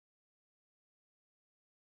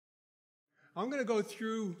I'm going to go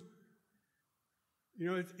through,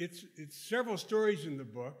 it's several stories in the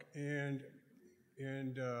book, and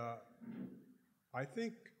I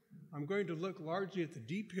think I'm going to look largely at the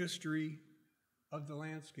deep history of the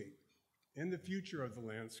landscape and the future of the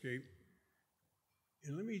landscape.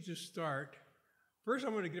 And let me just start. First,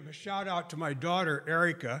 I'm going to give a shout out to my daughter,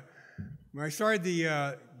 Erica. When I started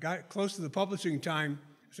got close to the publishing time,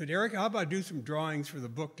 I said, Erica, how about do some drawings for the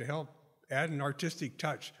book to help add an artistic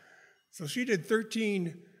touch? So she did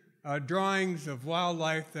 13 drawings of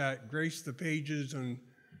wildlife that graced the pages and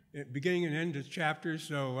beginning and end of chapters.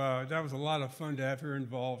 So that was a lot of fun to have her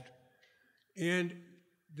involved. And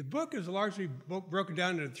the book is largely broken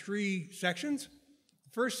down into 3 sections.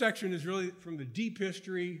 The first section is really from the deep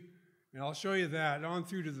history, and I'll show you that, on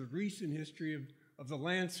through to the recent history of the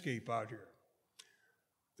landscape out here.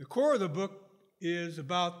 The core of the book is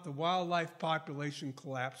about the wildlife population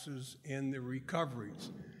collapses and the recoveries.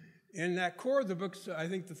 And that core of the book, I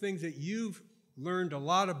think the things that you've learned a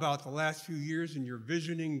lot about the last few years in your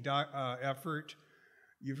visioning effort.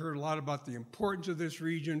 You've heard a lot about the importance of this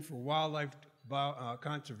region for wildlife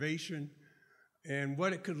conservation and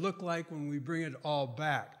what it could look like when we bring it all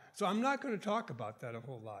back. So I'm not going to talk about that a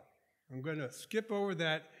whole lot. I'm going to skip over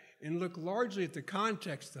that and look largely at the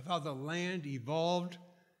context of how the land evolved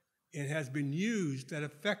and has been used that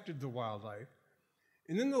affected the wildlife.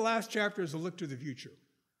 And then the last chapter is a look to the future.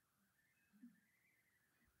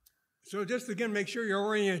 So just again, make sure you're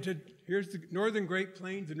oriented. Here's the Northern Great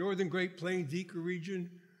Plains, the Northern Great Plains ecoregion.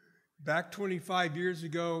 Back 25 years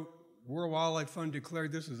ago, World Wildlife Fund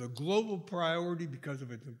declared this as a global priority because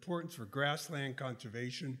of its importance for grassland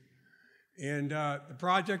conservation. And the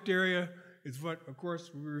project area is what, of course,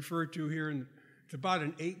 we refer to here. It's about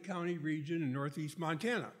an 8-county region in northeast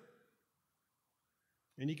Montana.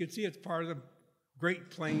 And you can see it's part of the Great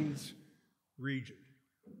Plains region.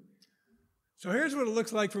 So here's what it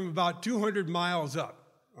looks like from about 200 miles up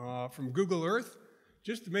from Google Earth.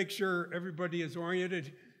 Just to make sure everybody is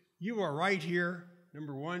oriented, you are right here,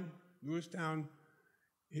 number 1, Lewistown.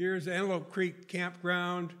 Here's Antelope Creek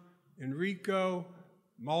Campground, Enrico,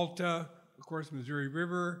 Malta, of course, Missouri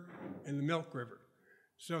River, and the Milk River.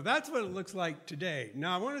 So that's what it looks like today.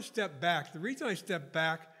 Now, I want to step back. The reason I step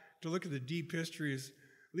back to look at the deep history is,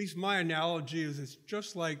 at least my analogy is, it's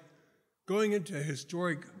just like going into a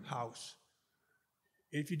historic house.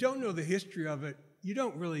 If you don't know the history of it, you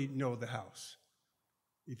don't really know the house.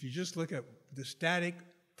 If you just look at the static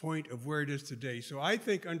point of where it is today. So I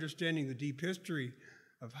think understanding the deep history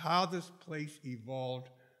of how this place evolved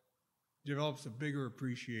develops a bigger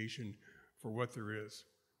appreciation for what there is.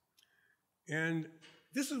 And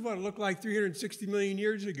this is what it looked like 360 million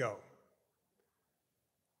years ago.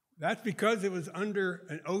 That's because it was under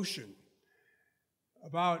an ocean.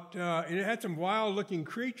 And it had some wild-looking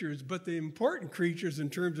creatures, but the important creatures in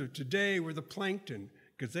terms of today were the plankton,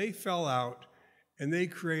 because they fell out and they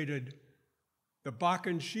created the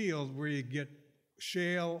Bakken Shield, where you get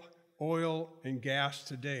shale, oil, and gas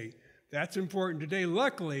today. That's important today.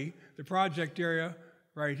 Luckily, the project area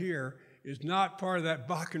right here is not part of that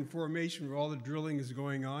Bakken Formation where all the drilling is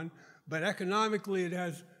going on, but economically it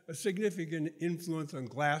has a significant influence on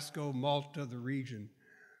Glasgow, Malta, the region.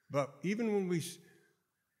 But even when we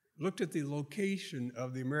looked at the location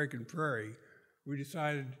of the American Prairie, we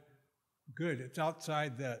decided, good, it's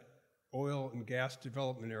outside that oil and gas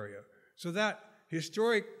development area. So that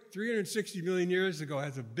historic 360 million years ago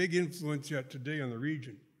has a big influence yet today on the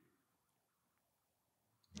region.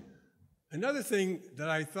 Another thing that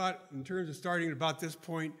I thought in terms of starting about this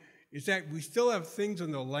point is that we still have things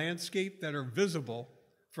on the landscape that are visible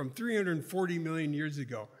from 340 million years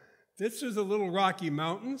ago. This is the Little Rocky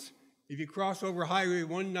Mountains. If you cross over Highway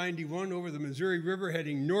 191 over the Missouri River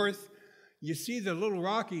heading north, you see the Little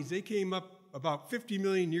Rockies. They came up about 50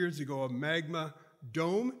 million years ago, a magma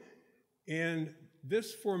dome. And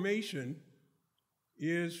this formation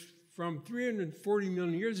is from 340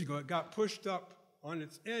 million years ago. It got pushed up on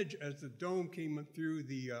its edge as the dome came through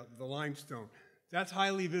the limestone. That's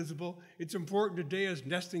highly visible. It's important today as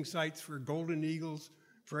nesting sites for golden eagles,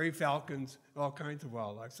 prairie falcons, all kinds of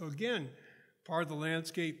wildlife. So again, part of the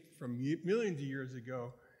landscape from millions of years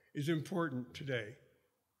ago is important today.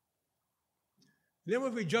 Then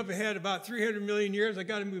if we jump ahead about 300 million years, I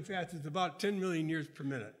got to move fast, it's about 10 million years per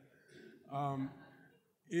minute.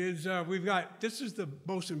 This is the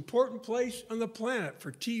most important place on the planet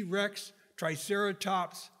for T-Rex,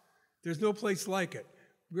 Triceratops. There's no place like it.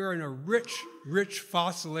 We're in a rich, rich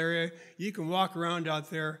fossil area. You can walk around out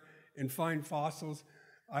there and find fossils.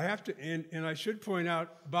 And I should point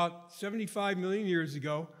out, about 75 million years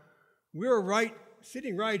ago, we were right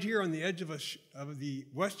sitting right here on the edge of the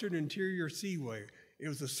Western Interior Seaway. It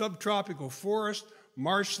was a subtropical forest,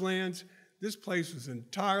 marshlands. This place was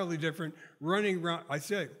entirely different. Running around, I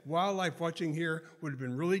said, wildlife watching here would have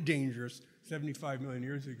been really dangerous 75 million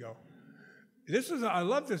years ago. I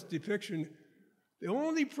love this depiction. The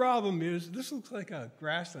only problem is, this looks like a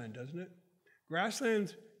grassland, doesn't it?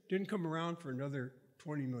 Grasslands didn't come around for another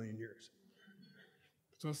 20 million years.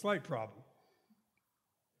 So a slight problem.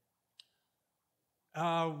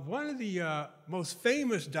 One of the most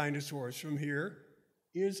famous dinosaurs from here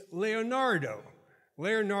is Leonardo.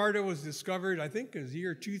 Leonardo was discovered, I think, in the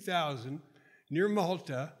year 2000 near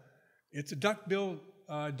Malta. It's a duck-billed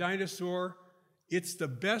dinosaur. It's the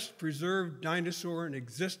best preserved dinosaur in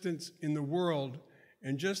existence in the world.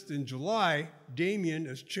 And just in July, Damien,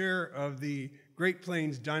 as chair of the Great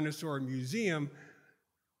Plains Dinosaur Museum,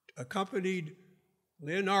 accompanied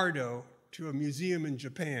Leonardo to a museum in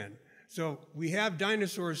Japan. So we have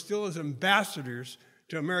dinosaurs still as ambassadors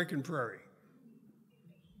to American Prairie.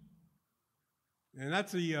 And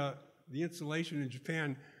that's the installation in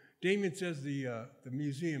Japan. Damien says the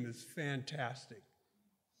museum is fantastic.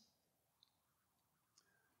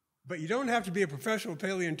 But you don't have to be a professional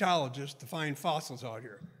paleontologist to find fossils out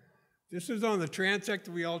here. This is on the transect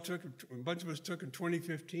that we all took, a bunch of us took in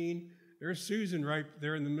 2015. There's Susan right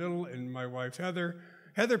there in the middle, and my wife Heather.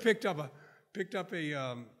 Heather picked up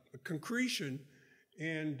a concretion,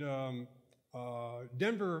 and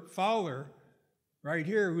Denver Fowler, right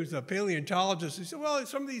here, who's a paleontologist, he said, well,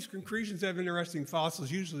 some of these concretions have interesting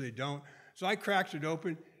fossils. Usually they don't. So I cracked it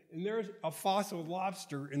open, and there's a fossil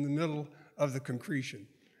lobster in the middle of the concretion.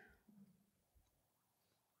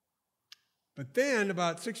 But then,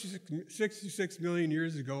 about 66 million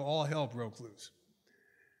years ago, all hell broke loose.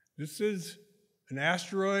 This is an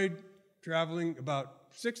asteroid traveling about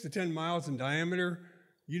 6 to 10 miles in diameter.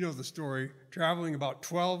 You know the story. Traveling about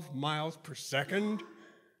 12 miles per second.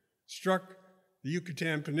 Struck the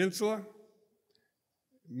Yucatan Peninsula.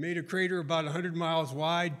 Made a crater about 100 miles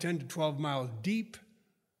wide, 10 to 12 miles deep.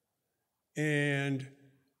 And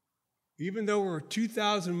even though we're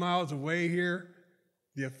 2,000 miles away here,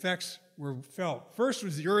 the effects were felt. First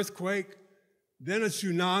was the earthquake, then a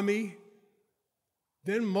tsunami,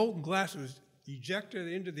 then molten glass was ejected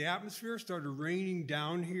into the atmosphere, started raining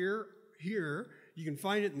down here. You can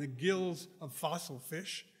find it in the gills of fossil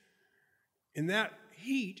fish. And that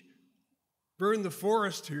heat burned the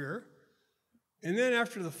forest here. And then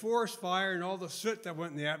after the forest fire and all the soot that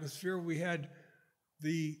went in the atmosphere, we had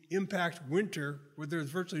the impact winter where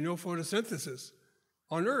there's virtually no photosynthesis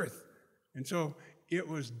on Earth. And so it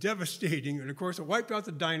was devastating, and of course it wiped out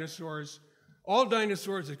the dinosaurs, all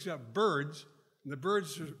dinosaurs except birds. And the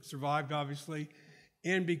birds survived, obviously,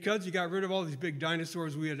 and because you got rid of all these big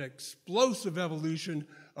dinosaurs, we had an explosive evolution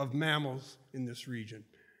of mammals in this region.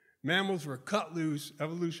 Mammals were cut loose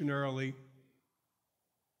evolutionarily,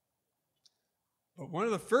 but one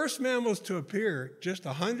of the first mammals to appear just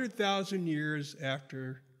 100,000 years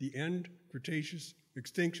after the end Cretaceous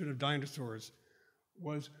extinction of dinosaurs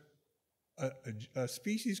was a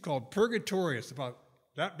species called Purgatorius, about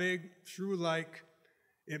that big, shrew-like.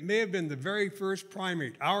 It may have been the very first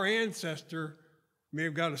primate. Our ancestor may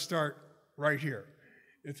have got to start right here.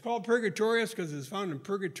 It's called Purgatorius because it's found in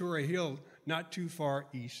Purgatory Hill, not too far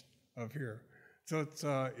east of here. So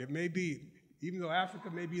it may be, even though Africa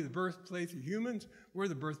may be the birthplace of humans, we're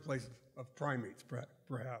the birthplace of primates,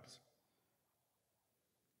 perhaps.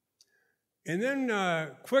 And then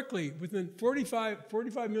quickly, within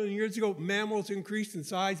 45 million years ago, mammals increased in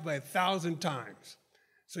size by 1,000 times.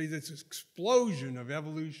 So there's this explosion of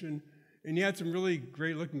evolution, and you had some really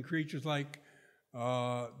great-looking creatures like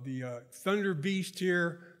the thunder beast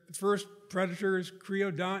here, the first predators,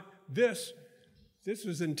 creodont. This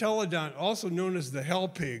was Entelodont, also known as the hell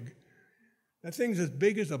pig. That thing's as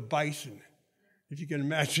big as a bison, if you can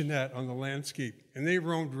imagine that on the landscape. And they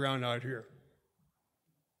roamed around out here.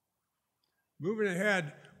 Moving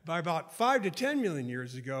ahead, by about 5 to 10 million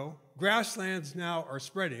years ago, grasslands now are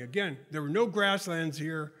spreading. Again, there were no grasslands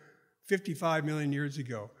here 55 million years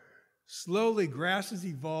ago. Slowly, grasses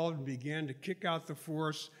evolved and began to kick out the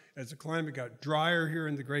forests as the climate got drier here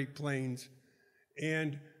in the Great Plains.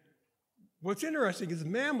 And what's interesting is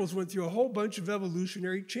mammals went through a whole bunch of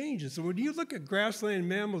evolutionary changes. So when you look at grassland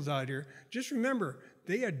mammals out here, just remember,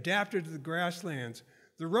 they adapted to the grasslands.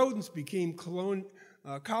 The rodents became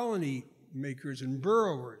colony makers and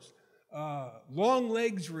burrowers. Long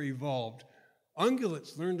legs were evolved.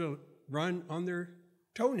 Ungulates learned to run on their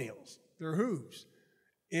toenails, their hooves.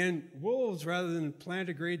 And wolves, rather than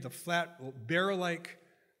plantigrade, the flat barrel-like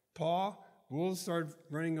paw, wolves started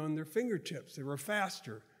running on their fingertips. They were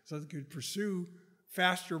faster, so they could pursue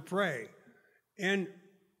faster prey. And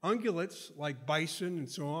ungulates, like bison and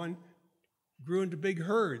so on, grew into big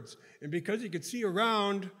herds. And because you could see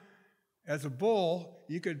around as a bull,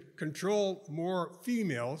 you could control more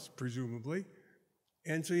females, presumably.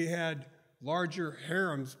 And so you had larger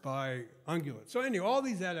harems by ungulates. So anyway, all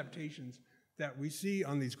these adaptations that we see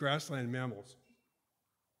on these grassland mammals.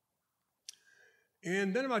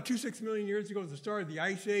 And then about 2.6 million years ago was the start of the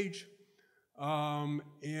Ice Age.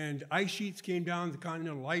 And ice sheets came down, the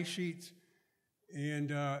continental ice sheets.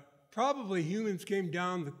 And probably humans came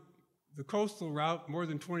down the coastal route more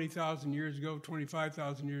than 20,000 years ago,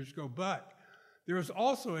 25,000 years ago. But there was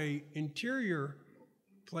also an interior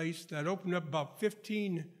place that opened up about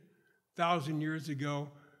 15,000 years ago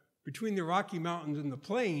between the Rocky Mountains and the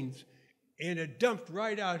plains, and it dumped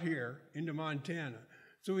right out here into Montana.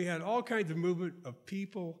 So we had all kinds of movement of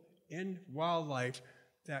people and wildlife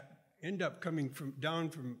that end up coming down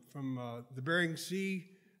from the Bering Sea,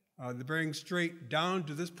 the Bering Strait, down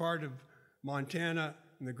to this part of Montana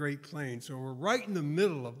and the Great Plains. So we're right in the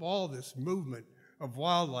middle of all this movement of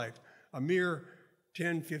wildlife a mere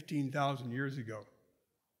 10, 15,000 years ago.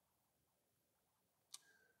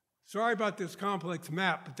 Sorry about this complex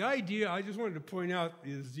map, but the idea I just wanted to point out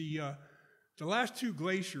is the last two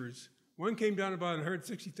glaciers. One came down about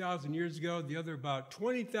 160,000 years ago, the other about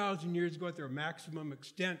 20,000 years ago at their maximum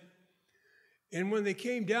extent. And when they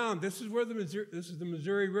came down, this is the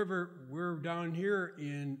Missouri River. We're down here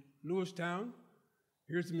in Lewistown.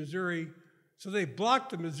 Here's the Missouri. So they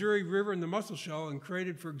blocked the Missouri River and the Musselshell and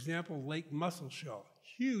created, for example, Lake Musselshell,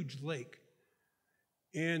 huge lake.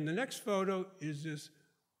 And the next photo is this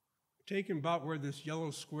taken about where this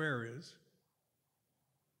yellow square is.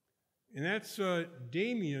 And that's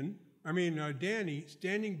Danny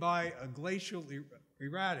standing by a glacial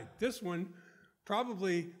erratic. This one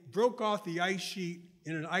probably broke off the ice sheet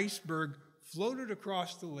in an iceberg, floated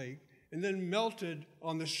across the lake, and then melted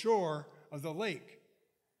on the shore of the lake.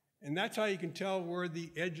 And that's how you can tell where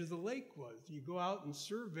the edge of the lake was. You go out and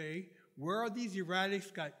survey where are these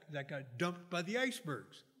erratics that got dumped by the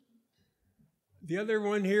icebergs. The other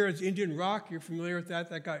one here is Indian Rock. You're familiar with that?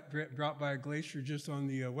 That got dropped by a glacier just on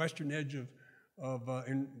the western edge of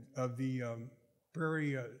the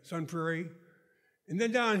Sun Prairie. And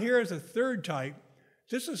then down here is a third type.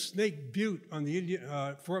 This is Snake Butte on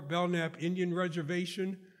the Fort Belknap Indian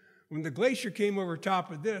Reservation. When the glacier came over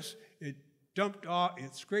top of this, it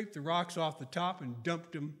scraped the rocks off the top and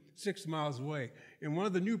dumped them 6 miles away. And one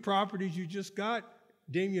of the new properties you just got,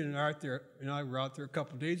 Damien and I were out there a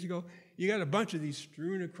couple days ago, you got a bunch of these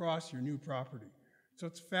strewn across your new property. So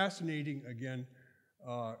it's fascinating, again,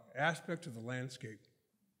 aspect of the landscape.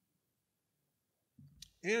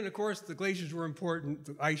 And of course, the glaciers were important,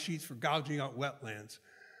 the ice sheets for gouging out wetlands.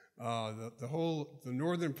 The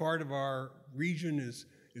northern part of our region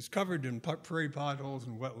is covered in prairie potholes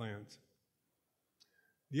and wetlands.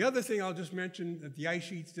 The other thing I'll just mention that the ice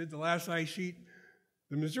sheets did, the last ice sheet,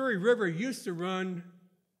 the Missouri River used to run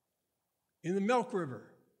in the Milk River.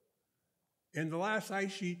 And the last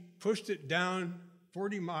ice sheet pushed it down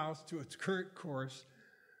 40 miles to its current course.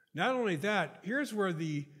 Not only that, here's where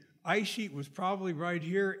the ice sheet was probably right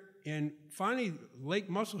here, and finally Lake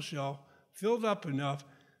Musselshell filled up enough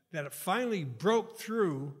that it finally broke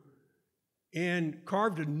through and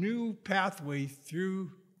carved a new pathway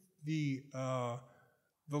through the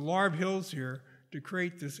Larb Hills here to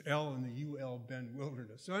create this L in the UL Bend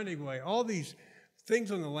Wilderness. So anyway, all these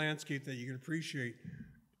things on the landscape that you can appreciate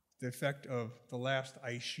the effect of the last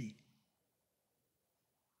ice sheet.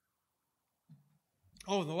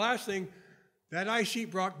 Oh, and the last thing, that ice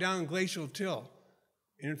sheet brought down glacial till.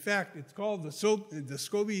 And in fact, it's called the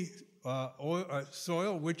Scobie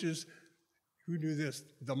soil, which is, who knew this,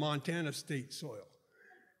 the Montana state soil.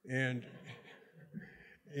 And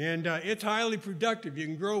it's highly productive. You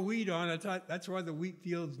can grow wheat on it. That's why the wheat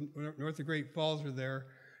fields north of Great Falls are there,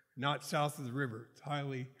 not south of the river. It's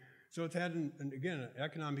highly, so it's had, an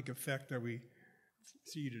economic effect that we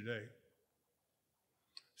see today.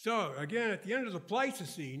 So again, at the end of the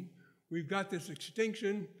Pleistocene, we've got this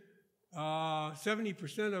extinction.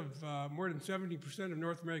 70% of, more than 70% of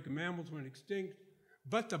North American mammals went extinct,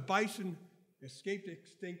 but the bison escaped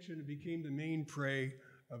extinction and became the main prey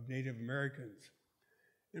of Native Americans.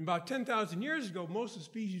 And about 10,000 years ago, most of the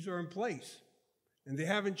species are in place, and they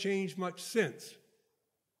haven't changed much since.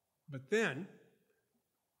 But then,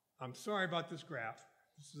 I'm sorry about this graph.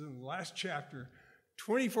 This is in the last chapter.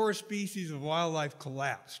 24 species of wildlife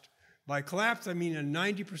collapsed. By collapse, I mean a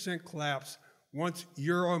 90% collapse once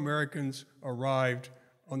Euro-Americans arrived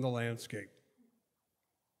on the landscape.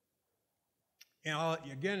 And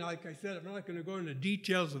again, like I said, I'm not going to go into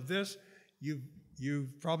details of this. You've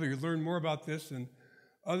you've probably learned more about this than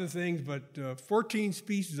other things, but 14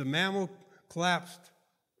 species of mammal collapsed.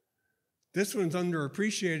 This one's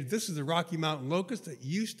underappreciated. This is the Rocky Mountain locust that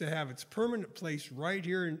used to have its permanent place right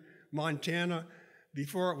here in Montana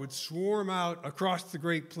before it would swarm out across the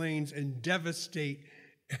Great Plains and devastate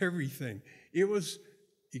everything. It was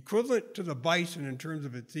equivalent to the bison in terms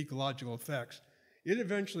of its ecological effects. It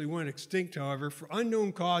eventually went extinct, however, for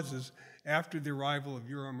unknown causes after the arrival of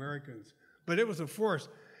Euro-Americans. But it was a force.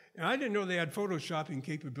 And I didn't know they had photoshopping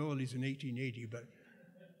capabilities in 1880, but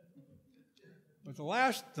the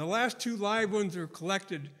last two live ones are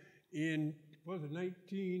collected in, what was it,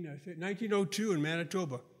 1902 in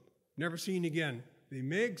Manitoba. Never seen again. They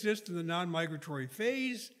may exist in the non-migratory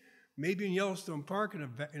phase, maybe in Yellowstone Park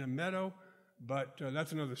in a meadow, but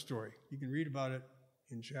that's another story. You can read about it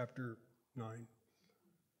in chapter 9.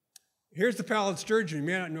 Here's the pallid sturgeon. You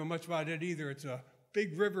may not know much about it either. It's a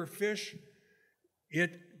big river fish.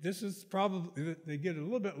 This is probably, they get a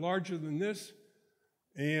little bit larger than this.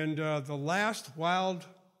 And the last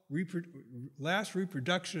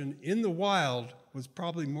reproduction in the wild was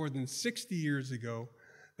probably more than 60 years ago.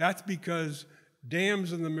 That's because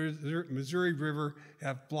dams in the Missouri River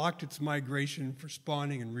have blocked its migration for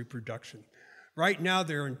spawning and reproduction. Right now,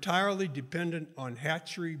 they're entirely dependent on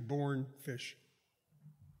hatchery-born fish.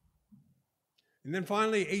 And then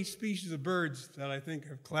finally, 8 species of birds that I think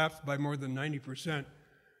have collapsed by more than 90%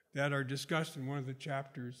 that are discussed in one of the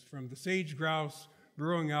chapters, from the sage grouse,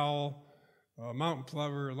 burrowing owl, mountain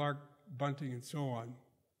plover, lark, bunting, and so on.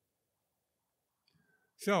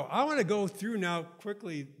 So I want to go through now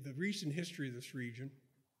quickly the recent history of this region.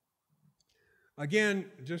 Again,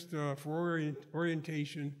 just for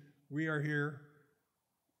orientation, we are here,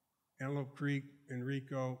 Antelope Creek,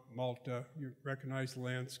 Enrico, Malta. You recognize the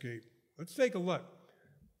landscape. Let's take a look.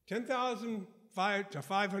 10,000 to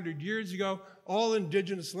 500 years ago, all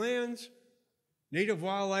indigenous lands, native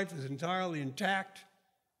wildlife is entirely intact.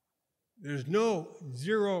 There's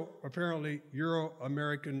zero, apparently,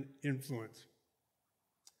 Euro-American influence.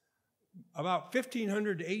 About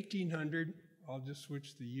 1500 to 1800, I'll just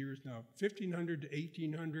switch the years now, 1500 to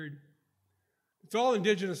 1800, it's all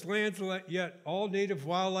indigenous lands, yet all native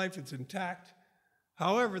wildlife is intact.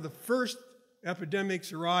 However, the first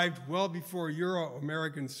epidemics arrived well before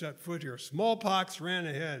Euro-Americans set foot here. Smallpox ran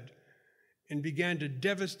ahead and began to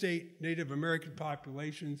devastate Native American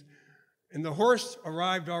populations. And the horse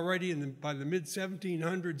arrived already by the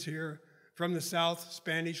mid-1700s here from the south,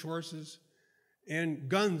 Spanish horses, and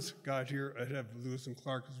guns got here ahead of Lewis and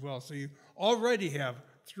Clark as well. So you already have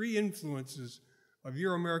 3 influences of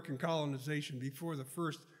Euro-American colonization before the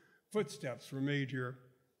first footsteps were made here.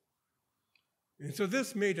 And so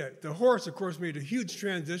this the horse, of course, made a huge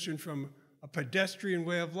transition from a pedestrian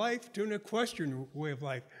way of life to an equestrian way of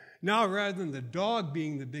life. Now, rather than the dog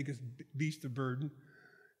being the biggest beast of burden,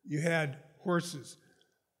 you had horses.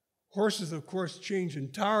 Horses, of course, changed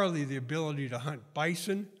entirely the ability to hunt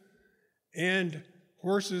bison, and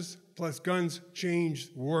horses plus guns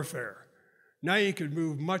changed warfare. Now you could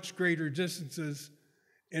move much greater distances,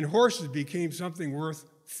 and horses became something worth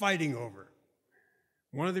fighting over.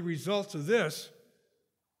 One of the results of this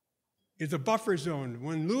is a buffer zone.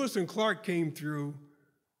 When Lewis and Clark came through,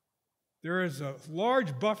 there is a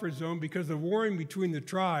large buffer zone because of warring between the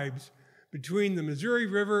tribes, between the Missouri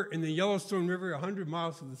River and the Yellowstone River 100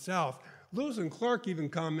 miles to the south. Lewis and Clark even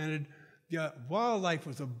commented the wildlife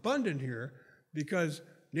was abundant here because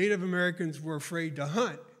Native Americans were afraid to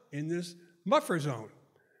hunt in this buffer zone.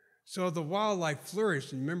 So the wildlife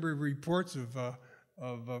flourished. And remember reports of,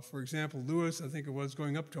 for example, Lewis, I think it was,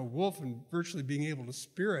 going up to a wolf and virtually being able to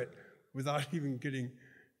spear it without even getting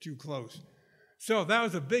too close. So that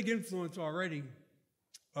was a big influence already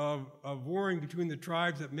of warring between the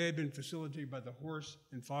tribes that may have been facilitated by the horse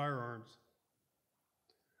and firearms.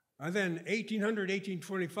 And then 1800,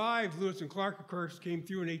 1825, Lewis and Clark, of course, came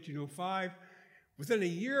through in 1805. Within a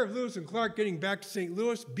year of Lewis and Clark getting back to St.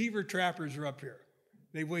 Louis, beaver trappers are up here.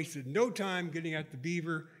 They wasted no time getting at the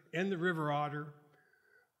beaver and the river otter.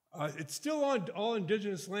 It's still on all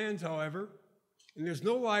indigenous lands, however, and there's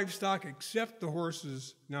no livestock except the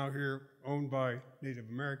horses now here owned by Native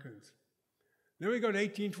Americans. Then we go to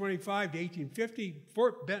 1825 to 1850.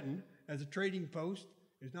 Fort Benton, as a trading post,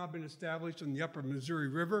 has now been established in the upper Missouri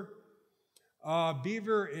River.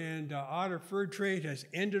 Beaver and otter fur trade has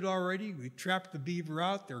ended already. We trapped the beaver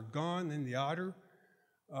out, they're gone, and the otter.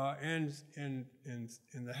 And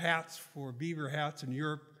the hats for beaver hats in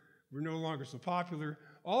Europe were no longer so popular.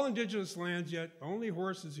 All indigenous lands yet, only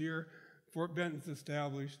horses here. Fort Benton's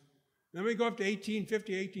established. Then we go up to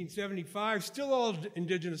 1850, 1875, still all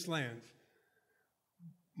indigenous lands.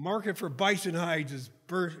 market for bison hides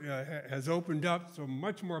has opened up, so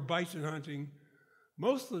much more bison hunting.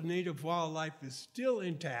 Most of the native wildlife is still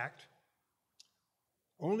intact,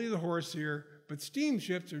 only the horse here, but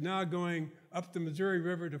steamships are now going up the Missouri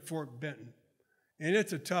River to Fort Benton. And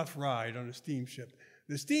it's a tough ride on a steamship.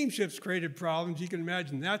 The steamships created problems. You can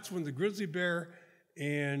imagine that's when the grizzly bear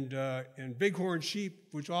and bighorn sheep,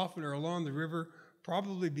 which often are along the river,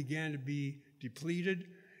 probably began to be depleted.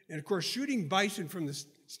 And of course, shooting bison from the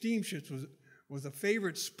steamships was a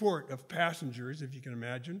favorite sport of passengers, if you can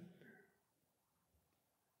imagine.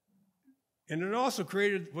 And it also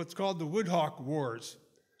created what's called the Woodhawk Wars.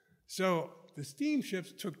 So the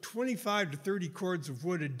steamships took 25 to 30 cords of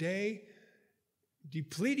wood a day,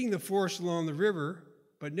 depleting the forest along the river,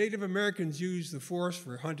 but Native Americans used the forest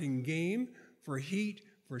for hunting game, for heat,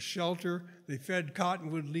 for shelter. They fed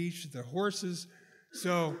cottonwood leaves to their horses.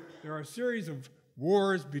 So there are a series of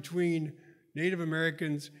wars between Native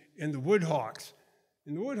Americans and the Woodhawks.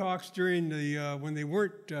 And the Woodhawks, during when they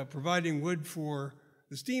weren't providing wood for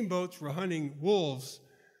the steamboats, were hunting wolves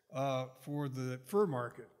for the fur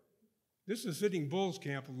market. This is Sitting Bull's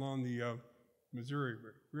camp along the Missouri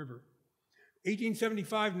River.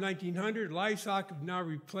 1875 to 1900, livestock have now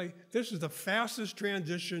replaced. This is the fastest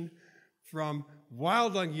transition from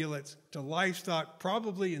wild ungulates to livestock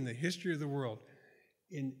probably in the history of the world.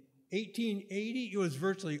 In 1880, it was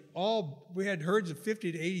virtually all, we had herds of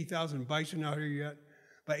 50 to 80,000 bison out here yet.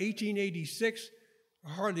 By 1886,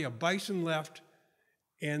 hardly a bison left,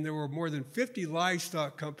 and there were more than 50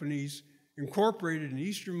 livestock companies incorporated in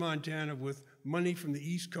eastern Montana with money from the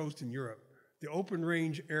East Coast and Europe, the open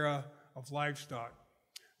range era of livestock.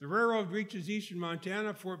 The railroad reaches eastern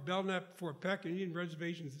Montana, Fort Belknap, Fort Peck, Indian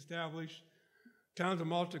reservations established. Towns of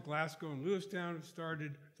Malta, Glasgow, and Lewistown have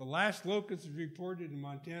started. The last locust is reported in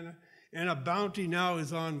Montana, and a bounty now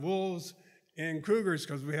is on wolves and cougars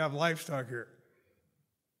because we have livestock here.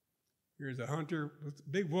 Here's a hunter with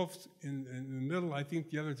big wolves in the middle. I think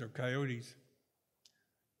the others are coyotes.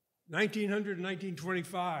 1900 to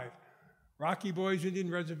 1925, Rocky Boys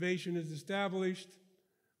Indian Reservation is established.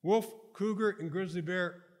 Wolf, cougar, and grizzly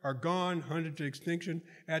bear are gone, hunted to extinction.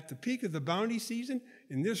 At the peak of the bounty season,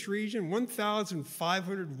 in this region,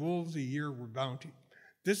 1,500 wolves a year were bountied.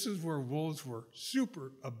 This is where wolves were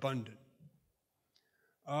super abundant.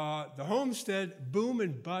 The homestead, boom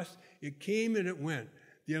and bust, it came and it went.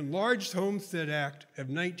 The Enlarged Homestead Act of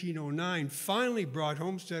 1909 finally brought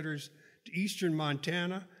homesteaders to eastern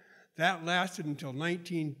Montana. That lasted until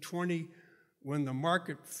 1920, when the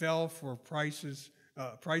market fell for prices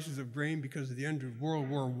of grain because of the end of World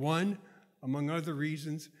War I, among other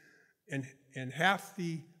reasons, and half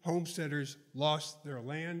the homesteaders lost their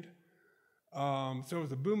land. So it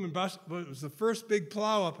was a boom and bust, but it was the first big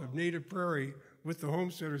plow-up of native prairie with the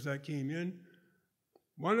homesteaders that came in.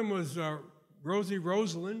 One of them was Rosie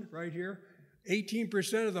Rosalind, right here.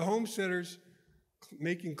 18% of the homesteaders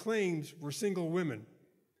making claims were single women.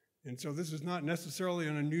 And so this is not necessarily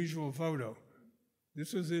an unusual photo.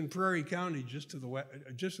 This was in Prairie County, just to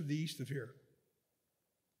the east of here.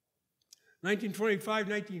 1925,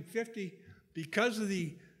 1950, because of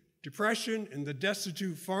the Depression and the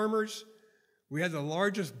destitute farmers, we had the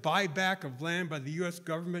largest buyback of land by the U.S.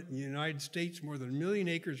 government in the United States, more than 1 million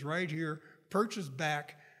acres right here, purchased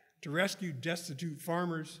back to rescue destitute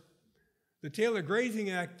farmers. The Taylor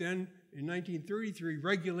Grazing Act then, in 1933,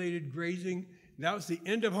 regulated grazing. That was the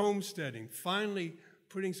end of homesteading, finally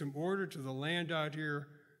putting some order to the land out here,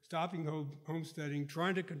 stopping homesteading,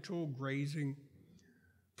 trying to control grazing.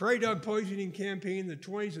 Prairie dog poisoning campaign in the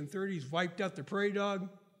 20s and 30s wiped out the prairie dog,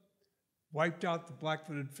 wiped out the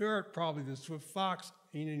black-footed ferret, probably the swift fox,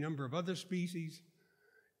 and a number of other species.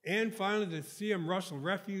 And finally, the C.M. Russell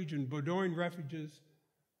Refuge and Bowdoin Refuges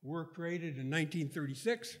were created in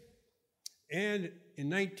 1936. And in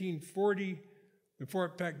 1940, the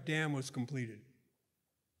Fort Peck Dam was completed.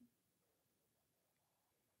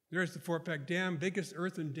 There's the Fort Peck Dam, biggest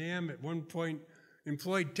earthen dam, at one point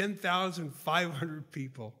employed 10,500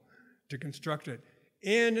 people to construct it.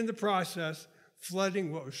 And in the process,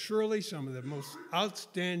 flooding what was surely some of the most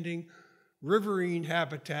outstanding riverine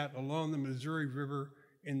habitat along the Missouri River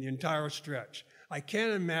in the entire stretch. I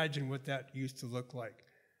can't imagine what that used to look like.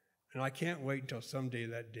 And I can't wait until someday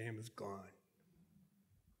that dam is gone.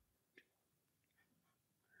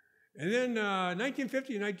 And then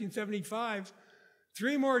 1950 and 1975,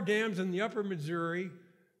 3 more dams in the upper Missouri.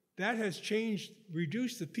 That has changed,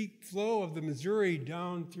 reduced the peak flow of the Missouri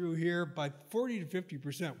down through here by 40 to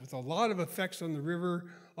 50%, with a lot of effects on the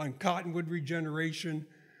river, on cottonwood regeneration.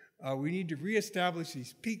 We need to reestablish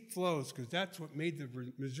these peak flows because that's what made the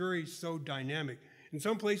Missouri so dynamic. In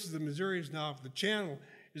some places, the Missouri is now, the channel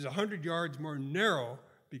is 100 yards more narrow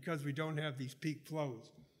because we don't have these peak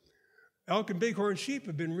flows. Elk and bighorn sheep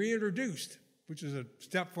have been reintroduced, which is a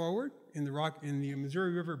step forward in the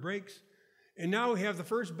Missouri River breaks. And now we have the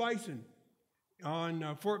first bison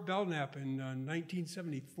on Fort Belknap in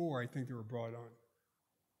 1974, I think they were brought on.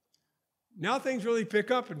 Now things really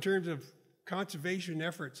pick up in terms of conservation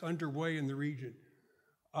efforts underway in the region.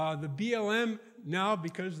 The BLM now,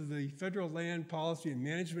 because of the Federal Land Policy and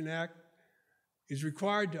Management Act, is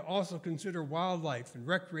required to also consider wildlife and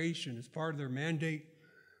recreation as part of their mandate.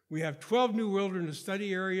 We have 12 new wilderness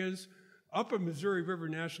study areas, Upper Missouri River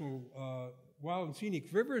National Wild and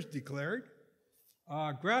Scenic Rivers declared,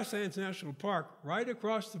 Grasslands National Park right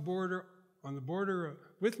across the border, on the border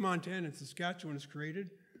with Montana and Saskatchewan is created,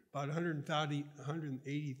 about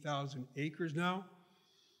 180,000 acres now.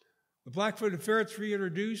 The black-footed ferrets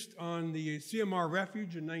reintroduced on the CMR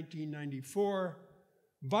Refuge in 1994.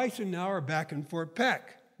 Bison now are back in Fort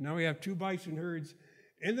Peck. Now we have 2 bison herds,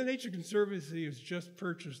 and the Nature Conservancy has just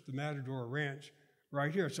purchased the Matador Ranch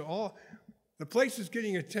right here. So the place is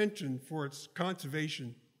getting attention for its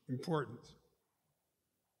conservation importance.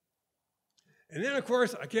 And then, of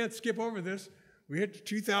course, I can't skip over this. We hit to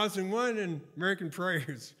 2001, and American Prairie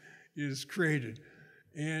is created.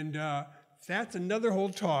 And that's another whole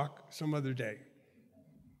talk some other day.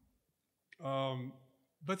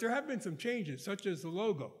 But there have been some changes, such as the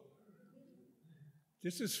logo.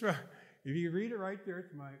 This is, if you read it right there,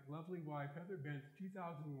 it's my lovely wife, Heather Bent,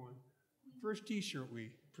 2001, first T-shirt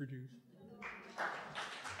we produced.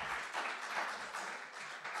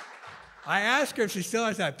 I asked her if she still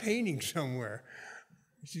has that painting somewhere.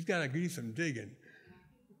 She's got to do some digging.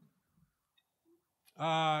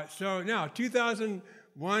 So now,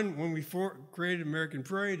 2001, when we created American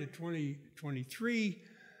Prairie, to 2023.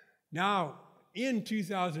 Now, in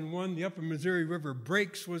 2001, the Upper Missouri River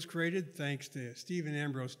Breaks was created, thanks to Stephen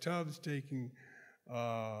Ambrose Tubbs taking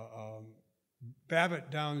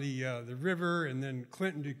Babbitt down the river, and then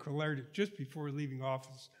Clinton declared it just before leaving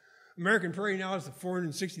office. American Prairie now has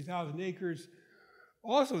 460,000 acres.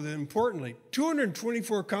 Also, importantly,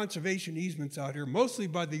 224 conservation easements out here, mostly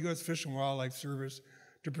by the U.S. Fish and Wildlife Service,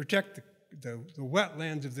 to protect the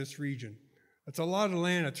wetlands of this region. That's a lot of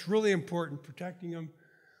land. It's really important protecting them.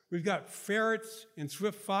 We've got ferrets and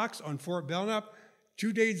swift fox on Fort Belknap.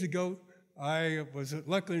 2 days ago, I was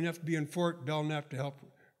lucky enough to be in Fort Belknap to help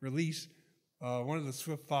release one of the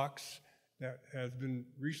swift fox that has been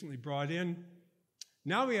recently brought in.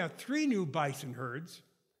 Now we have 3 new bison herds.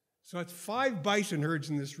 So that's 5 bison herds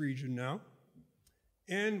in this region now.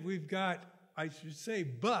 And we've got, I should say,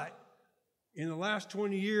 but in the last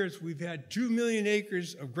 20 years, we've had 2 million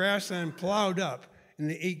acres of grassland plowed up in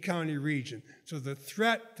the 8-county region. So the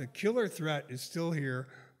threat, the killer threat, is still here,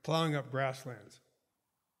 plowing up grasslands.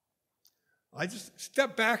 I just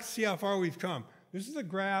step back to see how far we've come. This is a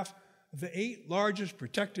graph of the 8 largest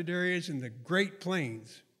protected areas in the Great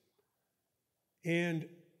Plains. And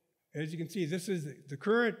as you can see, this is the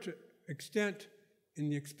current extent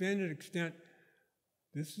and the expanded extent.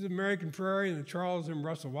 This is American Prairie and the Charles M.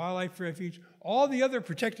 Russell Wildlife Refuge. All the other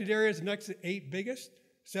protected areas, the next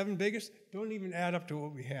 7 biggest, don't even add up to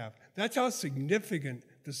what we have. That's how significant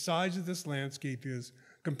the size of this landscape is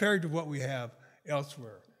compared to what we have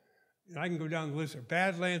elsewhere. And I can go down the list of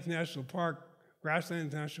Badlands National Park,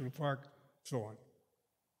 Grasslands National Park, so on.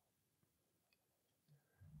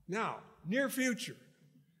 Now, near future,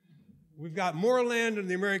 we've got more land in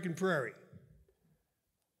the American Prairie.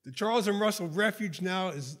 The Charles M. Russell Refuge now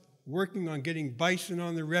is working on getting bison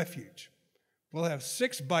on the refuge. We'll have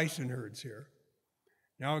 6 bison herds here.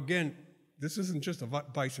 Now again, this isn't just a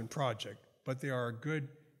bison project, but they are a good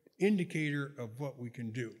indicator of what we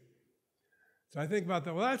can do. So I think about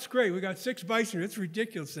that, well, that's great, we got 6 bison herds. It's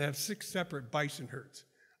ridiculous to have 6 separate bison herds.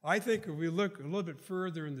 I think if we look a little bit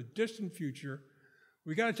further in the distant future,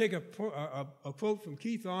 we got to take a quote from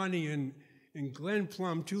Keith Awney and Glenn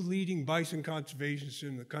Plum, 2 leading bison conservationists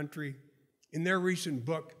in the country, in their recent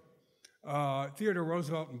book, Theodore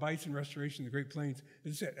Roosevelt and Bison Restoration in the Great Plains.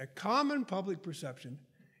 It said, a common public perception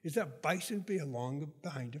is that bison belong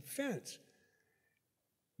behind a fence,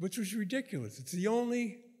 which was ridiculous. It's the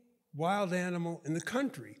only wild animal in the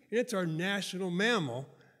country, and it's our national mammal,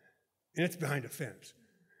 and it's behind a fence.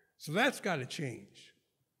 So that's got to change.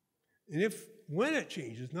 And when it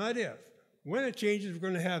changes, not if, when it changes, we're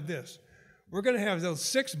going to have this. We're going to have those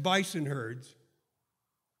 6 bison herds,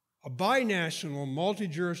 a binational,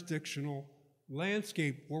 multi-jurisdictional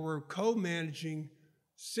landscape where we're co-managing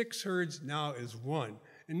 6 herds now as one.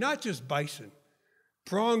 And not just bison,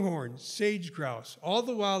 pronghorn, sage grouse, all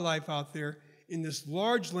the wildlife out there in this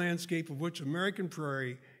large landscape of which American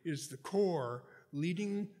Prairie is the core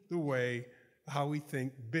leading the way how we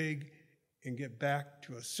think big and get back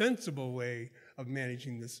to a sensible way of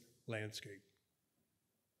managing this landscape.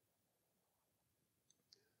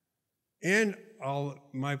 And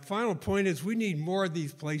my final point is we need more of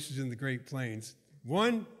these places in the Great Plains.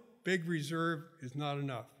 One big reserve is not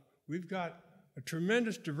enough. We've got a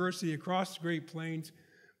tremendous diversity across the Great Plains,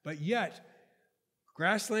 but yet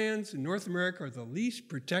grasslands in North America are the least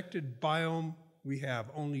protected biome we have.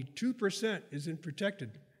 Only 2% is in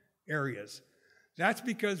protected areas. That's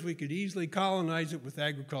because we could easily colonize it with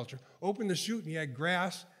agriculture. Open the chute and you had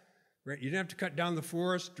grass. Right? You didn't have to cut down the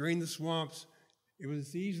forest, drain the swamps. It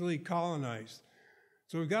was easily colonized.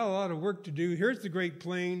 So we've got a lot of work to do. Here's the Great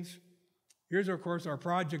Plains. Here's, of course, our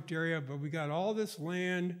project area, but we got all this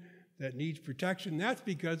land that needs protection. That's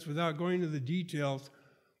because, without going into the details,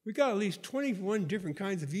 we got at least 21 different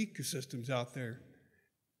kinds of ecosystems out there.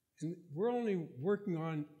 And we're only working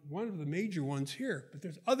on one of the major ones here, but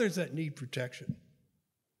there's others that need protection.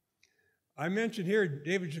 I mentioned here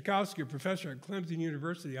David Joukowsky, a professor at Clemson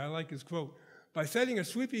University. I like his quote. By setting a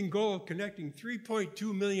sweeping goal of connecting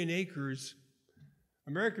 3.2 million acres,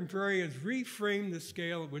 American Prairie has reframed the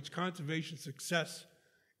scale at which conservation success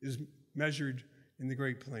is measured in the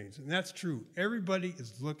Great Plains. And that's true. Everybody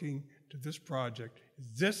is looking to this project.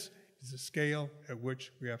 This is the scale at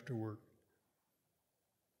which we have to work.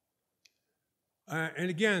 And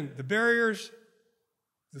again, the barriers,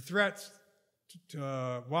 the threats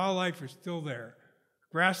to wildlife are still there.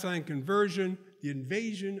 Grassland conversion, the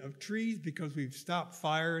invasion of trees because we've stopped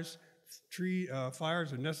fires.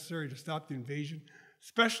 Fires are necessary to stop the invasion,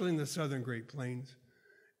 especially in the southern Great Plains,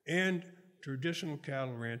 and traditional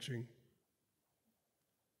cattle ranching.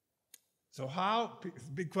 So the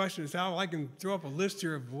big question is how I can throw up a list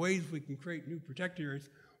here of ways we can create new protected areas.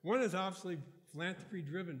 One is obviously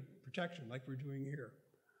philanthropy-driven protection, like we're doing here.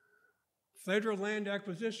 Federal land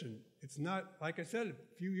acquisition. It's not, like I said,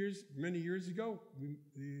 many years ago, we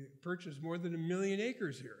purchased more than 1 million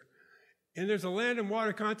acres here. And there's a land and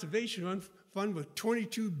water conservation fund with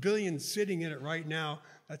 $22 billion sitting in it right now.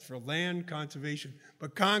 That's for land conservation.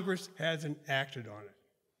 But Congress hasn't acted on it.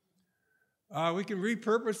 We can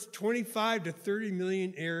repurpose 25 to 30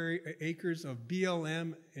 million acres of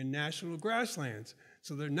BLM and national grasslands.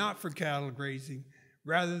 So they're not for cattle grazing,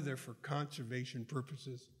 rather they're for conservation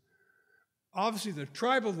purposes. Obviously, the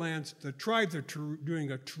tribal lands, the tribes are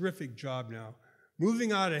doing a terrific job now,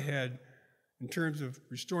 moving out ahead in terms of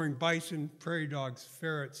restoring bison, prairie dogs,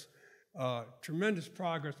 ferrets, tremendous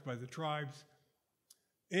progress by the tribes,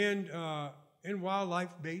 and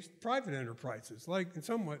wildlife-based private enterprises,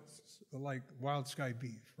 somewhat like Wild Sky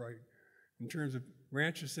Beef, right? In terms of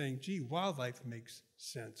ranchers saying, gee, wildlife makes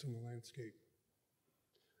sense in the landscape.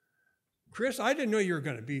 Chris, I didn't know you were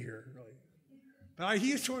going to be here, really. But I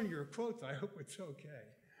used one of your quotes. I hope it's okay.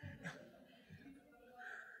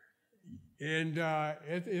 And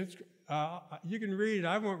you can read it.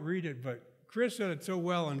 I won't read it, but Chris said it so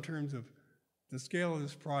well in terms of the scale of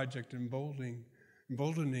this project,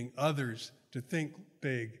 emboldening others to think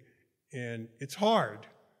big. And it's hard,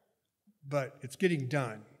 but it's getting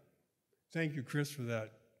done. Thank you, Chris, for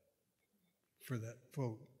that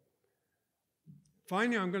quote.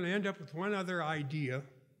 Finally, I'm going to end up with one other idea.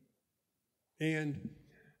 And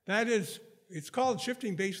that is, it's called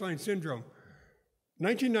shifting baseline syndrome.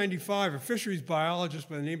 1995, a fisheries biologist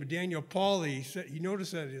by the name of Daniel Pauly said he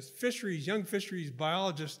noticed that his young fisheries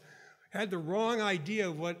biologist had the wrong idea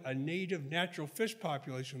of what a native natural fish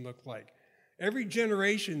population looked like. Every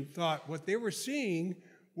generation thought what they were seeing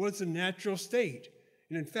was the natural state.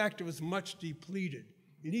 And in fact, it was much depleted.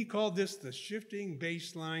 And he called this the shifting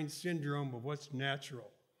baseline syndrome of what's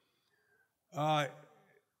natural.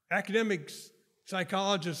 Academics,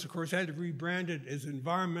 psychologists, of course, had to rebrand it as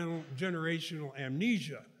environmental generational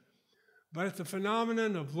amnesia. But it's a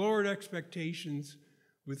phenomenon of lowered expectations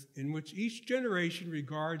in which each generation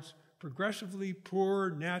regards progressively poor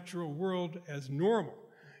natural world as normal.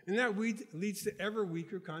 And that leads to ever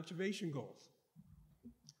weaker conservation goals.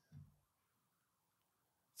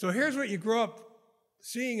 So here's what you grow up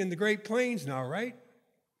seeing in the Great Plains now, right?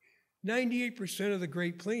 98% of the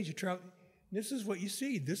Great Plains you travel. This is what you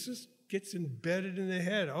see. This gets embedded in the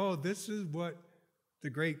head. Oh, this is what the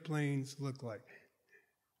Great Plains look like.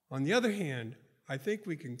 On the other hand, I think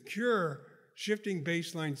we can cure shifting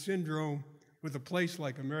baseline syndrome with a place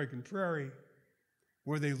like American Prairie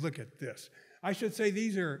where they look at this. I should say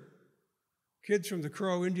these are kids from the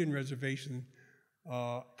Crow Indian Reservation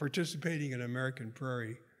participating in American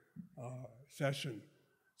Prairie session.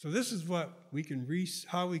 So this is what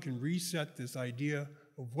how we can reset this idea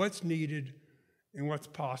of what's needed and what's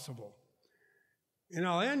possible. And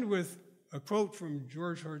I'll end with a quote from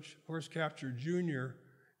George Horsecapture Jr.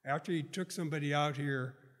 after he took somebody out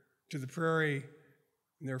here to the prairie,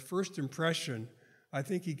 and their first impression, I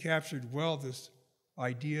think he captured well this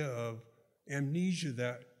idea of amnesia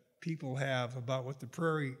that people have about what the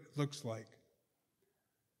prairie looks like.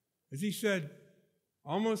 As he said,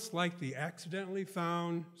 almost like they accidentally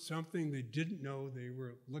found something they didn't know they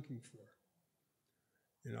were looking for.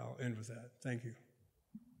 And I'll end with that. Thank you.